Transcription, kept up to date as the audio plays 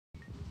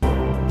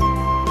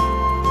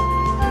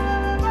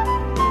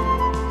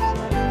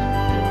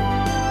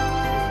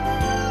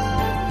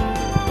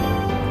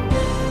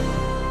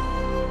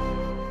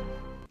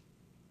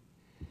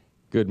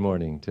Good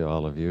morning to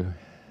all of you.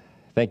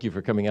 Thank you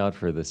for coming out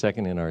for the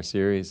second in our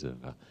series of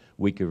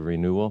Week of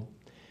Renewal.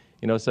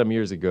 You know, some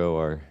years ago,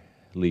 our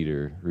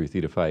leader,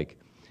 Ruthita Fike,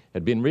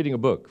 had been reading a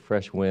book,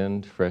 Fresh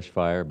Wind, Fresh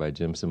Fire by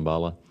Jim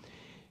Cymbala.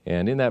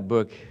 And in that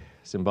book,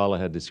 Cymbala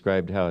had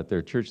described how at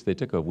their church they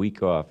took a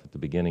week off at the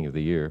beginning of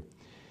the year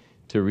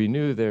to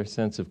renew their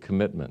sense of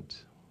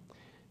commitment,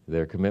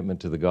 their commitment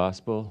to the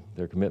gospel,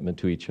 their commitment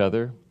to each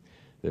other,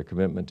 their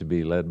commitment to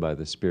be led by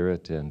the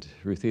Spirit. And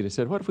Ruthita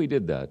said, what if we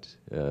did that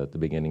at the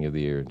beginning of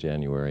the year in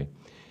January?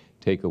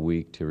 Take a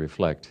week to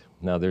reflect.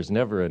 Now, there's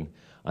never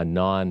a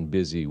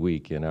non-busy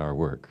week in our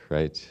work,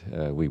 right?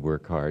 We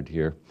work hard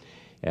here.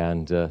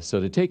 And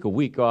so to take a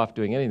week off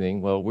doing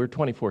anything, well, we're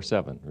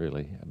 24/7,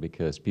 really,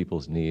 because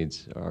people's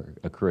needs are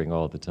occurring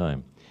all the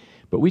time.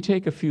 But we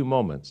take a few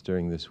moments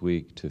during this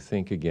week to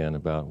think again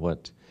about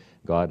what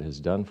God has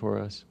done for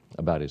us,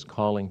 about His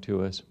calling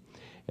to us,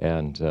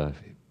 and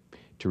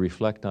to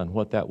reflect on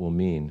what that will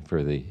mean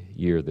for the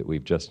year that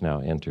we've just now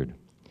entered.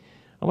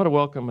 I want to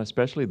welcome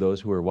especially those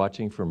who are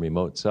watching from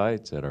remote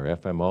sites at our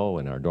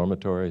FMO and our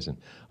dormitories and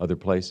other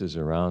places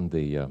around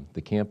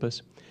the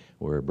campus.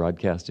 We're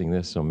broadcasting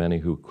this, so many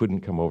who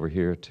couldn't come over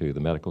here to the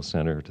medical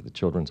center, to the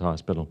children's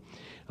hospital,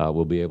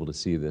 will be able to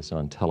see this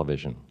on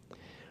television.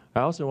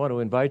 I also want to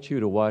invite you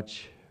to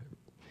watch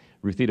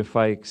Ruthita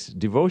Fike's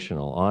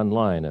devotional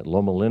online at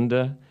Loma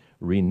Linda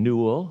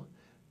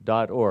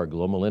Renewal.org.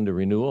 Loma Linda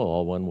Renewal,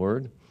 all one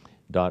word,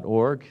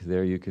 .org.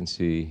 There you can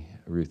see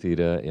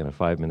Ruthita in a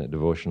 5-minute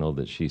devotional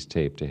that she's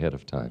taped ahead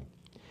of time.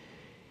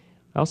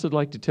 I also would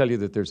like to tell you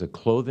that there's a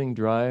clothing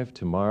drive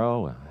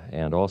tomorrow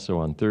and also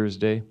on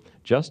Thursday,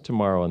 just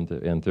tomorrow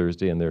and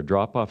Thursday, and there are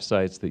drop-off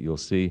sites that you'll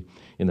see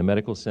in the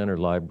Medical Center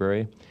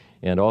library.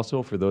 And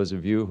also for those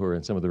of you who are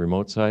in some of the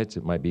remote sites,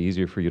 it might be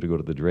easier for you to go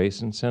to the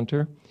Drayson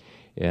Center.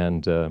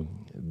 And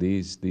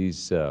these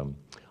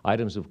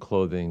items of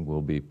clothing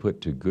will be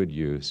put to good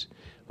use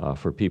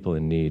for people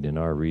in need in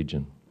our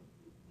region.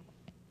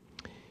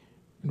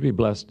 We'll be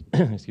blessed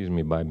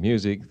by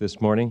music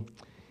this morning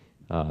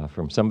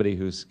from somebody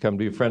who's come to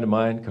be a friend of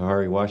mine,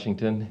 Khari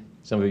Washington.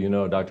 Some of you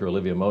know Dr.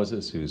 Olivia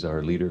Moses, who's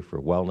our leader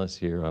for wellness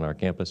here on our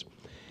campus.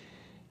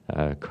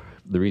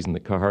 The reason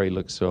that Khari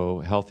looks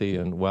so healthy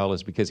and well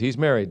is because he's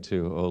married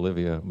to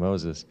Olivia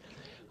Moses,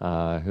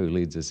 who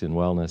leads us in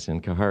wellness,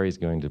 and Khari's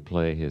going to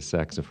play his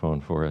saxophone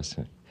for us.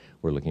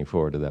 We're looking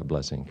forward to that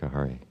blessing,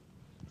 Khari.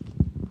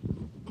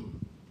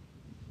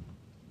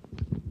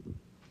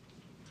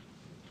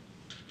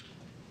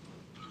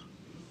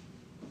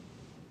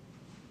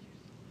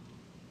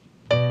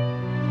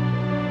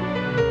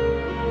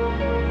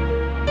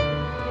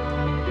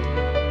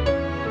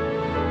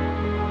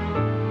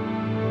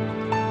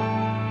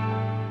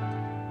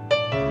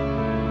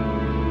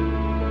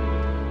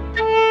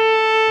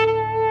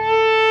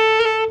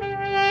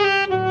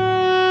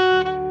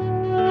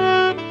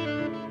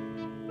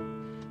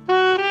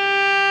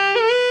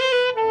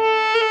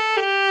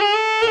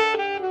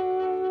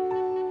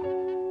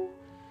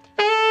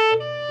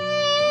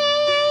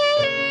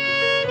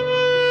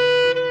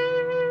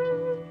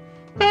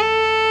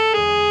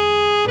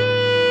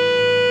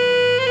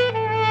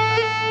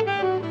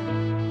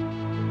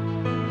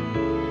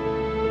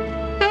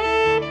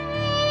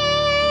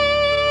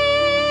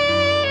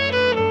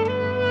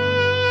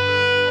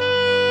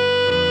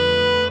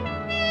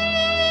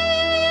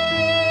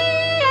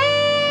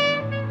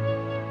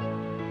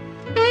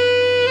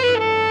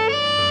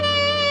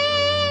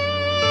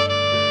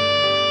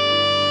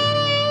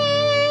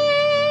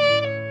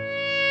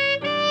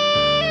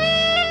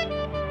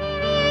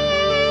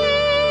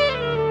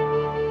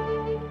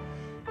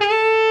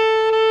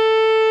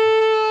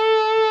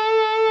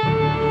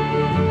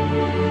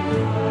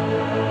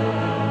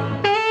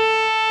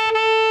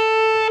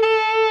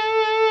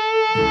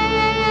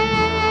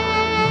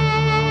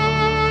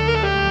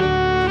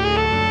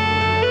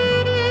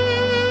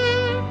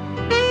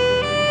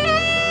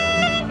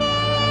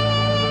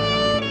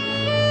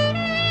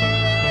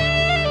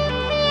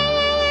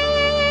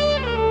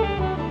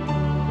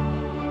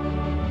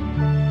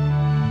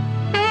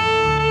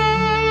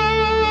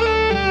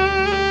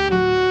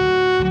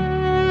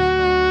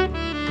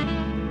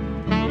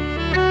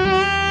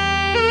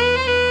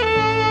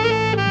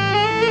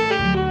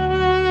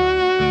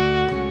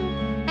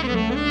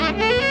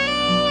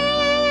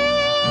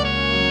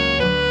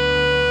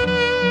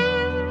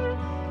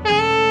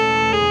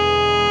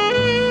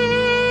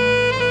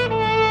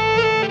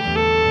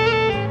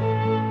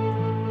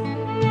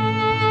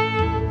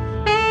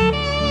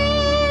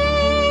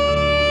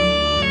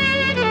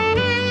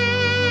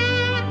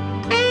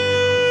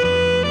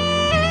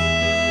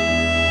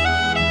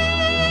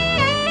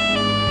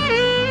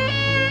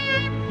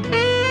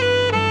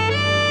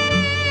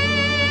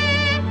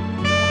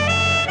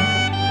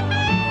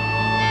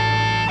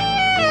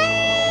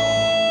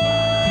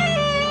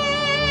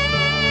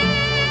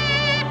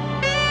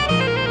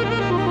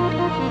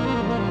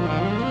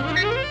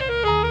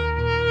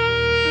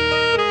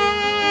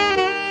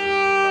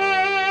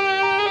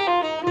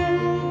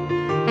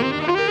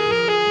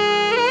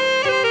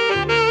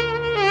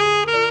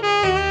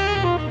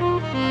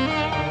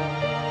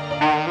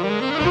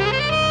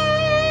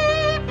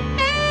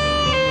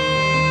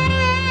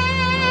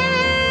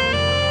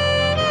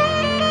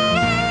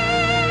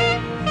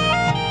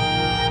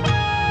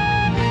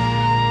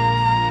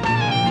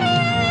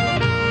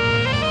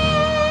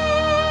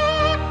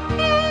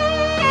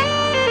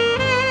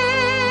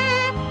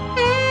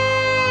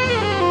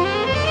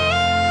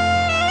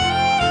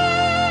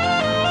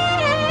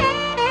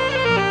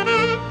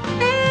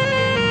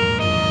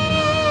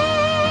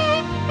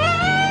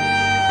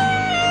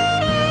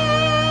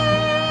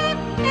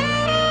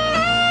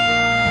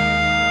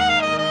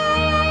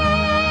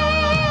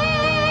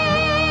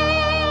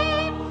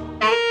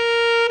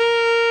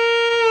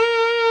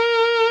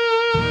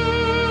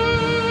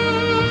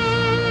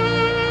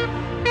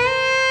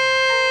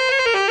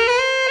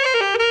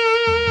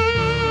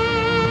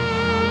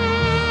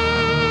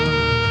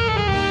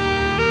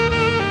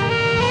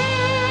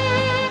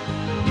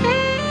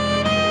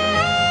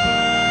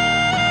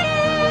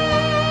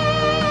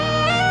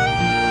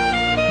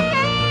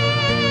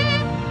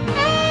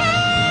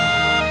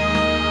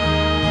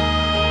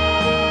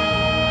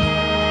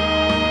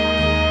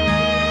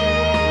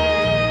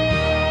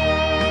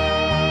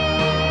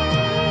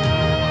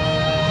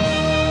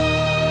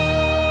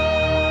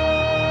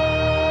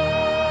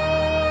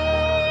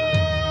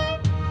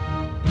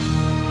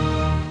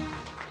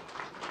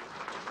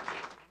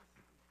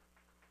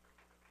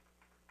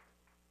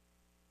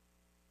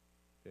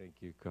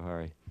 you,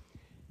 Khari.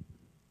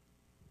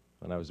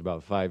 When I was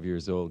about 5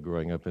 years old,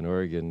 growing up in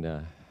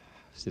Oregon,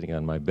 sitting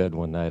on my bed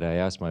one night, I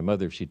asked my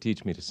mother if she'd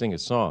teach me to sing a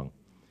song,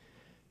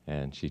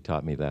 and she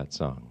taught me that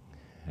song.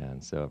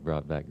 And so it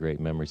brought back great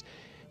memories.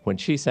 When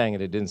she sang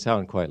it, it didn't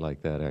sound quite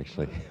like that,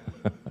 actually.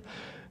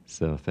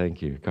 So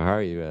thank you.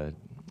 Khari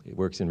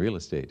works in real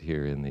estate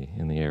here in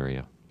the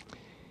area.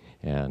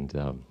 And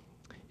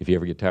if you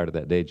ever get tired of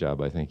that day job,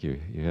 I think you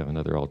have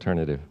another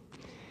alternative.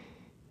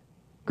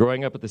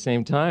 Growing up at the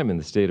same time in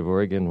the state of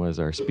Oregon was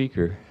our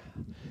speaker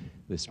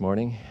this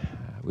morning.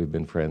 We've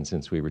been friends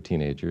since we were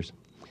teenagers.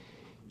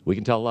 We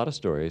can tell a lot of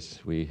stories.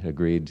 We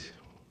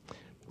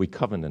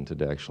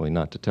covenanted actually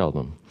not to tell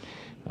them.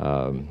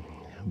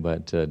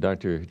 But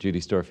Dr. Judy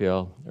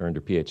Storfjell earned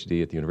her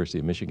PhD at the University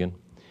of Michigan.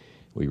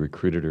 We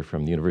recruited her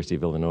from the University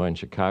of Illinois in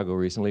Chicago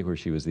recently, where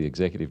she was the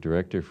executive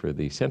director for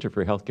the Center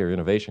for Healthcare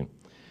Innovation.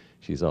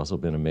 She's also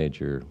been a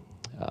major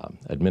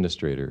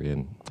administrator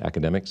in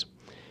academics.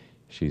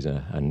 She's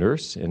a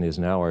nurse and is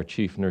now our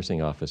chief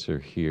nursing officer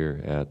here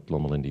at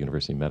Loma Linda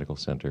University Medical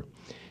Center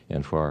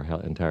and for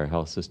our entire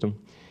health system,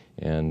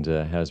 and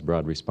has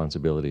broad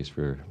responsibilities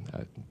for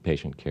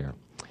patient care.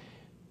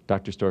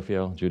 Dr.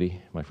 Storfjell, Judy,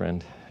 my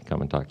friend,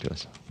 come and talk to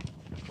us.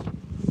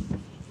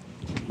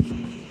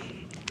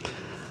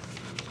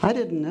 I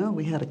didn't know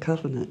we had a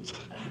covenant.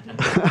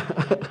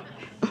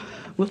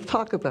 We'll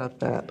talk about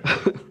that.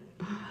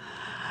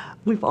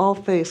 We've all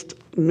faced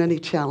many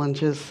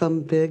challenges, some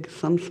big,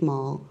 some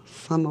small,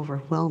 some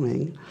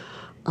overwhelming.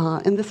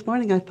 And this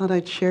morning I thought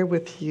I'd share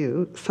with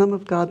you some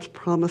of God's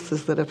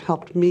promises that have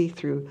helped me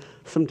through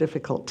some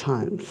difficult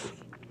times.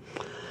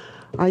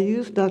 I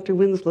used Dr.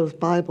 Winslow's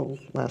Bible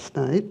last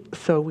night,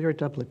 so we are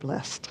doubly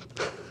blessed.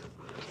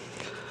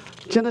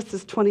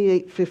 Genesis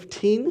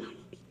 28:15,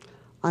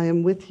 I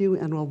am with you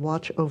and will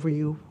watch over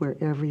you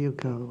wherever you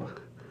go.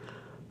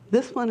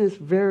 This one is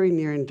very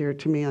near and dear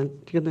to me. I'm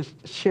going to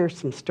share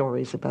some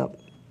stories about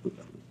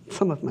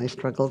some of my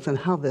struggles and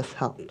how this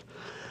helped.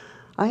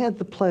 I had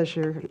the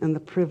pleasure and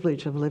the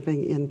privilege of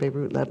living in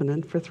Beirut,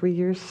 Lebanon for 3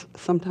 years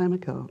some time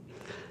ago.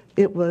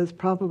 It was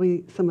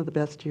probably some of the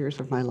best years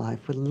of my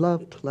life. We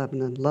loved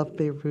Lebanon, loved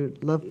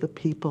Beirut, loved the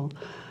people,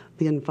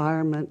 the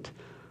environment,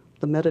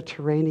 the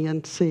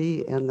Mediterranean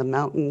Sea and the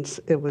mountains.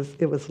 It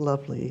was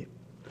lovely.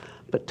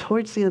 But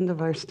towards the end of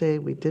our stay,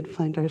 we did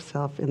find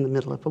ourselves in the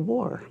middle of a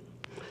war.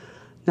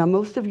 Now,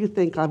 most of you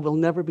think I will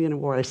never be in a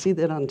war. I see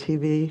that on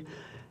TV,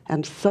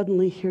 and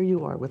suddenly here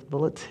you are with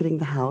bullets hitting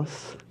the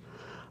house,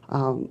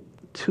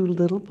 2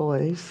 little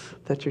boys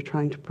that you're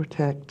trying to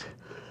protect,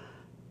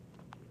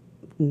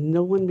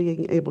 no one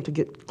being able to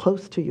get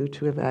close to you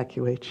to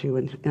evacuate you,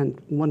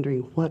 and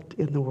wondering, what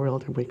in the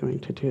world are we going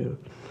to do?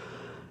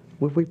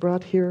 Were we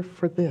brought here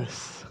for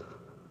this?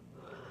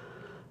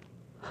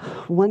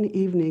 One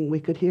evening, we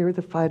could hear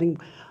the fighting.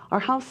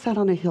 Our house sat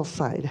on a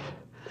hillside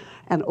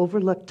and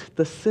overlooked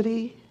the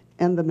city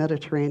and the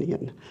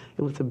Mediterranean.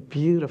 It was a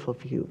beautiful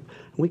view.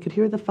 We could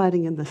hear the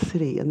fighting in the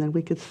city, and then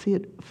we could see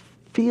it,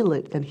 feel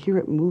it, and hear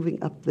it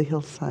moving up the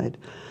hillside.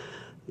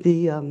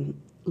 The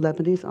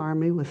Lebanese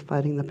army was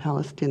fighting the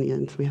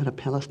Palestinians. We had a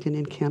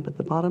Palestinian camp at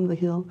the bottom of the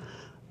hill.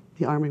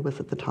 The army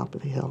was at the top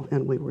of the hill,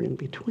 and we were in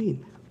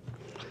between.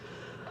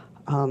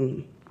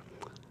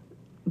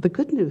 The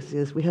good news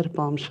is we had a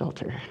bomb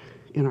shelter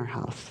in our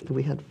house.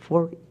 We had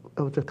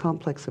a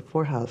complex of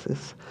 4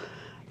 houses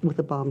with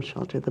a bomb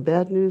shelter. The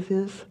bad news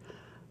is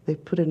they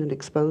put in an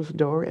exposed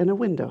door and a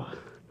window.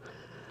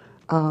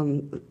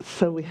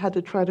 So we had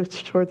to try to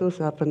shore those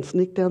up and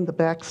sneak down the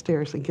back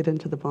stairs and get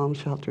into the bomb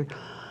shelter.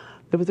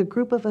 There was a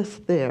group of us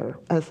there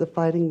as the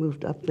fighting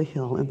moved up the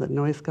hill and the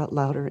noise got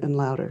louder and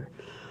louder.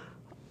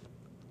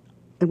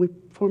 And we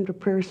formed a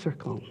prayer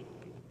circle.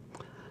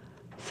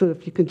 So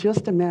if you can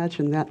just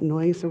imagine that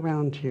noise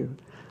around you,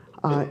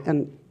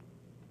 and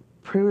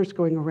prayers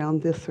going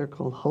around this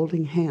circle,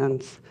 holding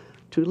hands,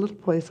 2 little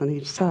boys on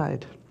each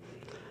side,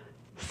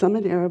 some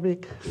in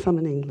Arabic, some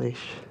in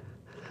English.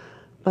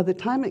 By the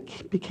time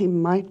it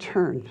became my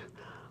turn,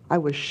 I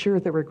was sure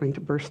they were going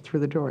to burst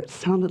through the door. It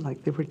sounded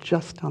like they were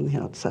just on the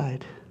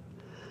outside.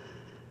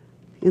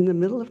 In the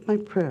middle of my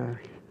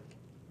prayer,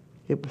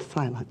 it was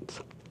silence,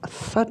 a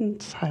sudden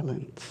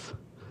silence.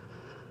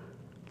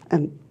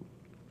 And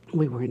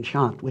we were in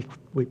shock. We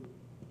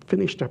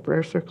finished our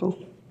prayer circle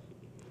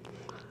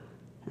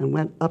and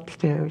went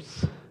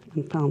upstairs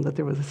and found that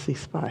there was a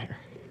ceasefire.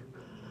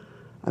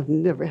 I've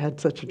never had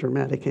such a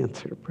dramatic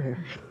answer to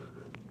prayer.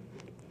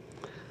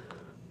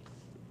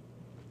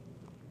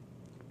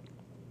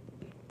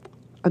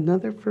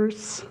 Another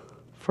verse,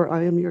 for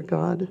I am your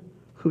God,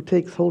 who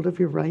takes hold of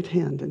your right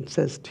hand and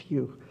says to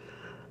you,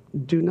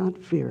 do not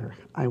fear,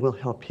 I will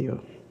help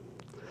you.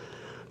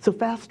 So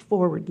fast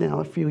forward now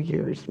a few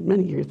years,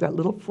 many years, that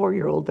little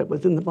 4-year-old that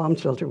was in the bomb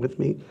shelter with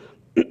me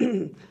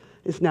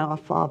is now a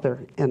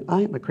father, and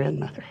I am a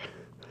grandmother,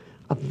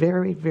 a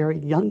very, very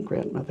young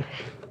grandmother.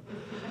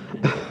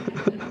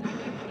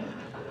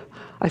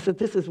 I said,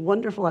 this is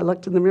wonderful. I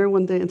looked in the mirror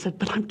one day and said,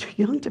 but I'm too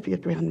young to be a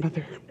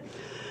grandmother.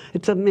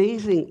 It's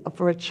amazing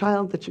for a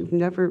child that you've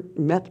never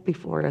met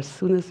before, as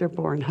soon as they're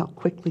born, how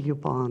quickly you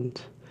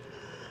bond.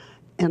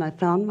 And I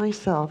found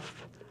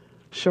myself,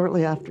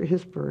 shortly after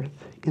his birth,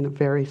 in a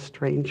very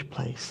strange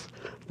place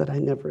that I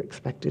never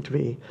expected to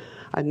be.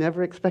 I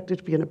never expected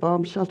to be in a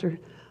bomb shelter.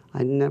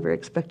 I never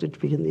expected to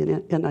be in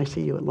the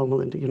NICU at Loma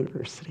Linda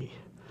University.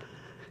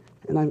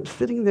 And I'm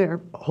sitting there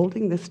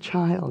holding this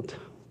child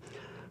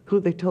who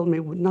they told me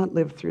would not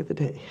live through the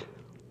day.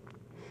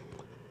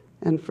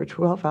 And for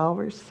 12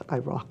 hours, I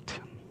rocked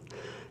him.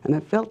 And I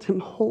felt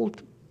him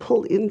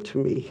pull into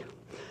me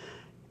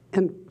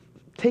and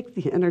take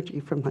the energy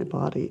from my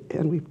body.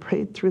 And we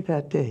prayed through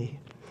that day,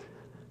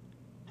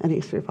 and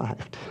he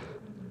survived.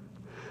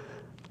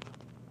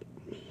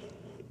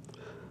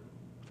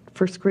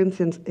 1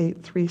 Corinthians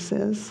 8:3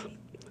 says,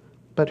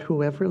 "But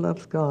whoever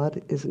loves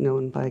God is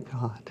known by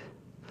God."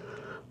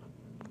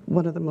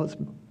 One of the most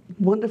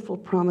wonderful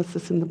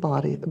promises in the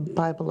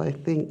Bible, I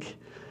think,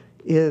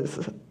 is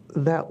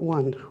that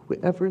one,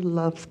 whoever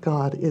loves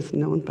God is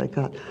known by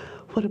God.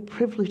 What a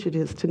privilege it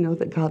is to know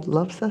that God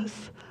loves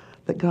us,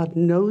 that God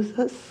knows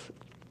us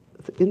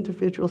as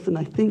individuals. And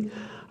I think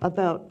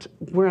about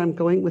where I'm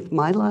going with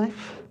my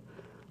life.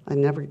 I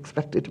never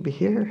expected to be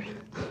here.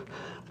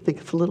 I think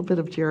it's a little bit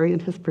of Jerry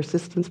and his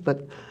persistence,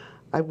 but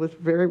I was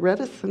very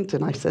reticent,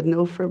 and I said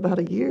no for about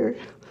a year.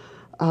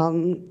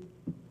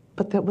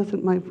 But that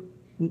wasn't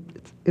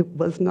it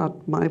was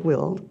not my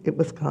will, it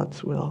was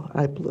God's will,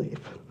 I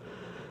believe.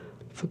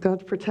 So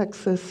God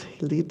protects us,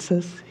 he leads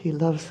us, he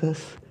loves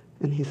us,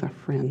 and he's our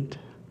friend.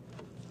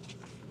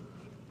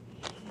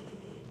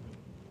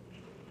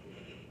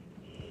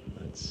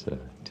 Let's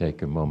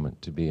take a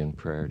moment to be in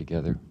prayer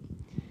together.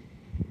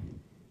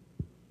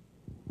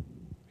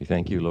 We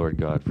thank you, Lord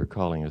God, for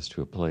calling us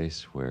to a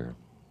place where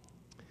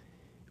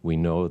we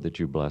know that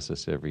you bless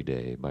us every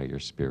day by your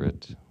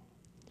Spirit.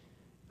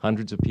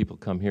 Hundreds of people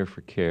come here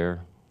for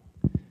care,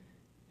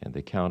 and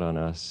they count on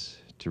us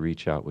to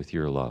reach out with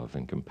your love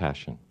and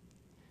compassion.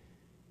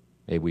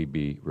 May we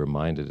be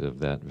reminded of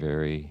that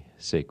very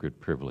sacred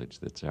privilege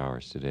that's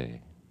ours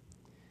today.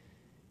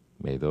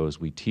 May those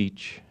we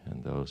teach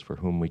and those for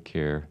whom we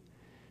care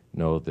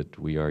know that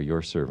we are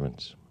your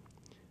servants.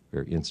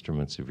 We're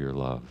instruments of your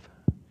love.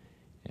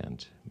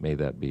 And may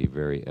that be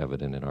very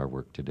evident in our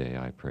work today,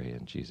 I pray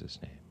in Jesus'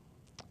 name.